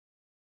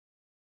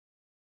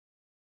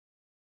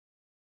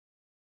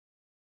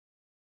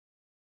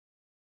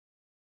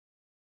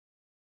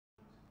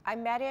I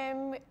met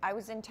him, I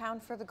was in town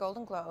for the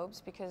Golden Globes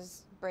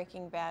because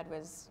Breaking Bad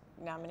was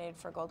nominated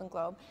for a Golden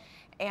Globe.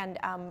 And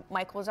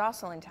Michael was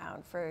also in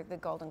town for the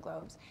Golden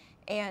Globes.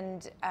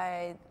 And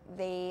I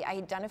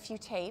had done a few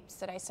tapes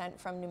that I sent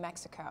from New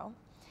Mexico.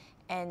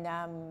 And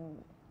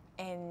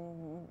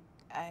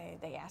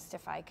they asked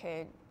if I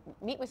could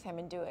meet with him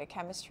and do a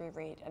chemistry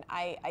read. And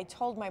I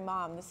told my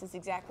mom, this is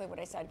exactly what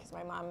I said, because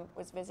my mom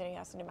was visiting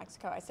us in New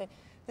Mexico. I said,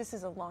 this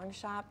is a long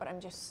shot, but I'm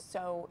just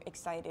so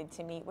excited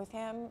to meet with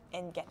him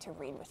and get to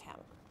read with him.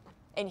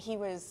 And he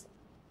was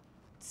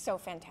so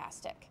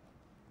fantastic.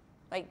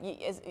 Like,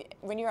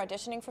 when you're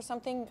auditioning for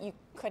something, you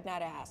could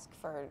not ask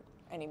for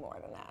any more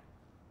than that.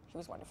 He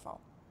was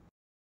wonderful.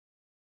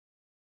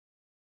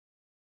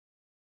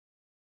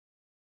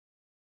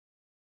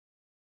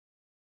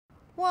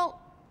 Well,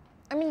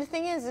 I mean, the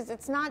thing is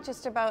it's not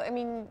just about, I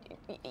mean,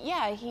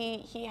 yeah,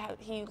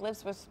 he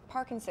lives with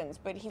Parkinson's,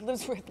 but he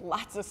lives with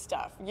lots of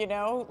stuff, you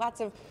know,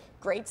 lots of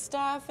great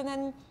stuff, and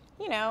then,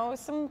 you know,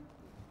 some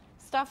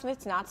stuff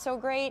that's not so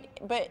great,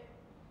 but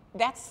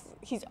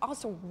he's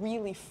also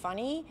really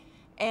funny,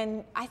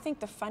 and I think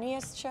the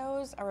funniest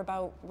shows are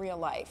about real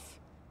life,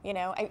 you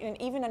know,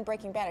 and even on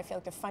Breaking Bad, I feel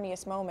like the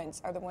funniest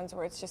moments are the ones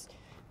where it's just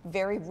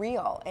very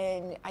real,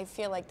 and I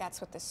feel like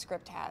that's what the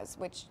script has,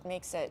 which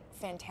makes it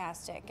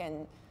fantastic.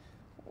 And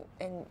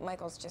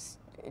Michael's just,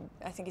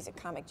 I think he's a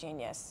comic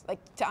genius. Like,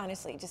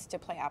 honestly, just to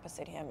play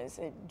opposite him is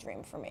a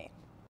dream for me.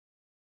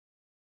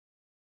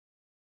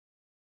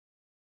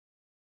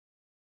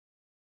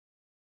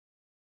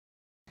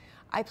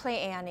 I play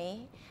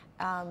Annie,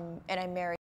 and I'm married.